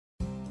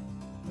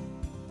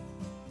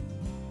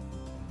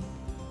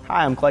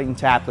Hi, I'm Clayton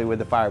Tapley with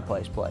the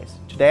Fireplace Place.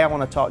 Today I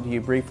want to talk to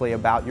you briefly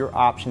about your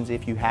options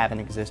if you have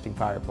an existing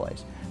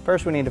fireplace.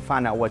 First, we need to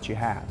find out what you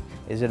have.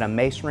 Is it a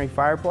masonry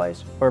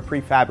fireplace or a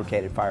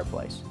prefabricated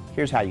fireplace?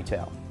 Here's how you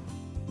tell.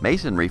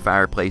 Masonry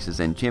fireplaces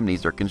and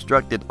chimneys are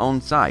constructed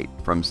on-site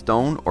from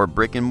stone or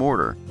brick and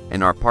mortar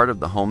and are part of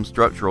the home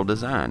structural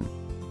design.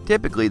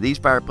 Typically, these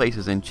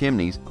fireplaces and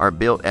chimneys are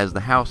built as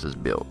the house is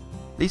built.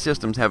 These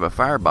systems have a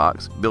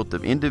firebox built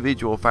of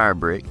individual fire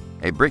brick,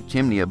 a brick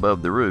chimney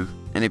above the roof,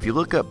 and if you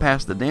look up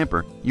past the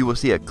damper, you will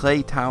see a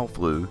clay tile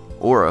flue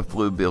or a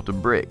flue built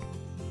of brick.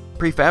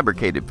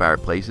 Prefabricated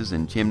fireplaces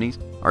and chimneys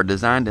are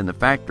designed in the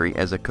factory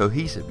as a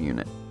cohesive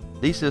unit.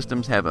 These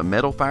systems have a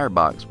metal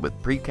firebox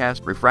with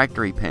precast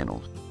refractory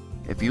panels.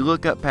 If you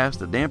look up past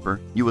the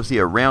damper, you will see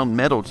a round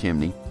metal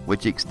chimney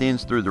which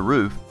extends through the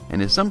roof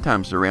and is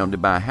sometimes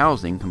surrounded by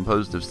housing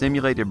composed of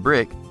simulated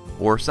brick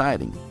or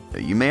siding.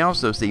 You may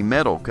also see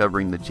metal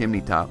covering the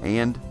chimney top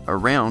and a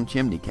round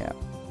chimney cap.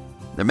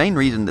 The main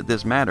reason that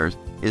this matters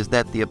is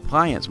that the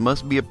appliance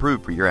must be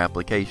approved for your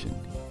application.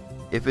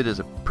 If it is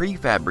a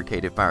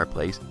prefabricated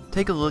fireplace,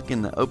 take a look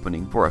in the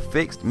opening for a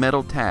fixed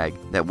metal tag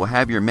that will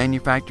have your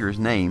manufacturer's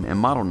name and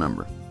model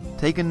number.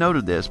 Take a note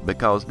of this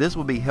because this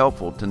will be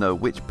helpful to know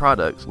which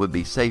products would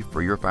be safe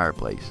for your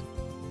fireplace.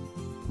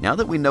 Now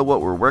that we know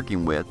what we're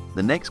working with,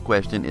 the next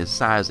question is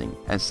sizing,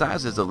 as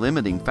size is a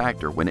limiting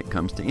factor when it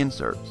comes to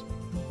inserts.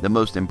 The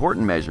most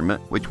important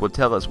measurement, which will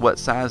tell us what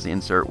size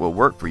insert will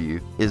work for you,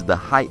 is the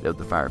height of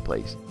the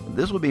fireplace.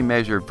 This will be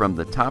measured from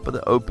the top of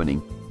the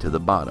opening to the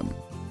bottom.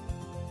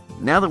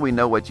 Now that we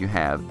know what you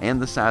have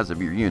and the size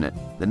of your unit,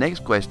 the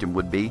next question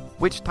would be,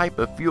 which type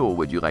of fuel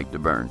would you like to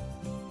burn?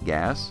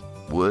 Gas,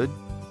 wood,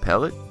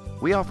 pellet?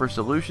 We offer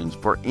solutions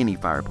for any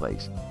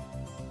fireplace.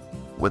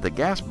 With a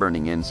gas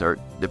burning insert,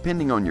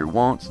 depending on your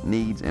wants,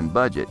 needs, and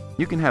budget,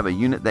 you can have a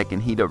unit that can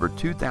heat over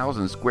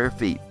 2,000 square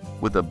feet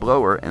with a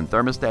blower and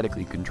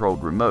thermostatically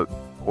controlled remote,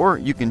 or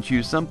you can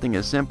choose something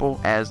as simple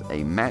as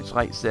a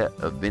matchlight set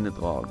of vented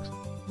logs.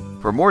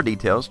 For more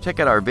details, check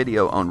out our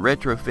video on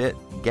retrofit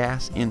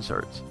gas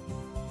inserts.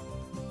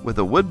 With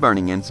a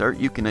wood-burning insert,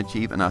 you can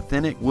achieve an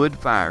authentic wood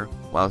fire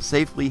while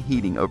safely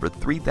heating over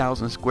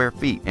 3,000 square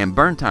feet and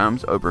burn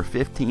times over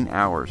 15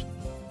 hours.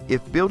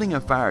 If building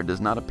a fire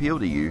does not appeal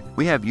to you,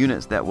 we have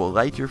units that will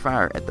light your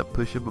fire at the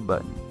push of a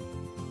button.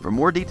 For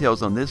more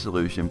details on this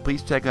solution,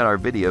 please check out our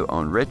video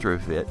on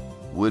retrofit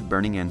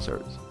wood-burning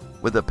inserts.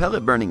 With a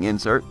pellet-burning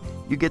insert,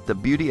 you get the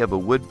beauty of a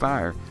wood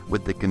fire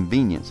with the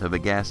convenience of a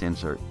gas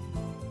insert.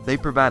 They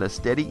provide a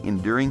steady,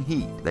 enduring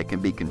heat that can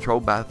be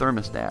controlled by a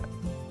thermostat.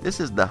 This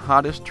is the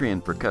hottest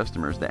trend for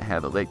customers that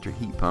have electric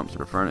heat pumps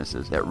or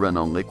furnaces that run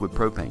on liquid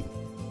propane.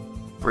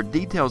 For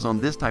details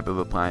on this type of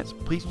appliance,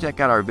 please check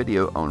out our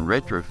video on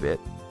retrofit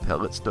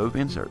pellet stove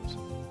inserts.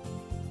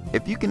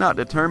 If you cannot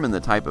determine the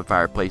type of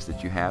fireplace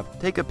that you have,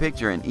 take a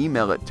picture and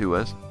email it to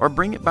us or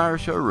bring it by our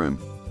showroom.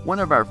 One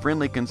of our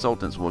friendly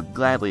consultants will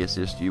gladly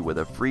assist you with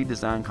a free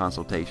design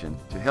consultation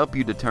to help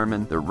you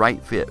determine the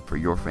right fit for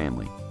your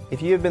family.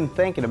 If you have been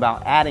thinking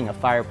about adding a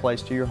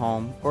fireplace to your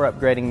home or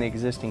upgrading the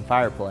existing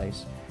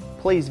fireplace,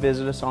 please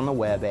visit us on the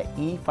web at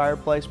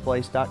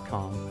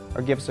efireplaceplace.com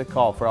or give us a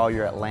call for all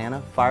your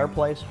Atlanta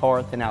fireplace,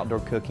 hearth, and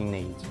outdoor cooking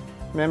needs.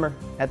 Remember,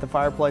 at the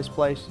Fireplace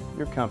Place,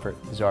 your comfort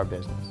is our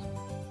business.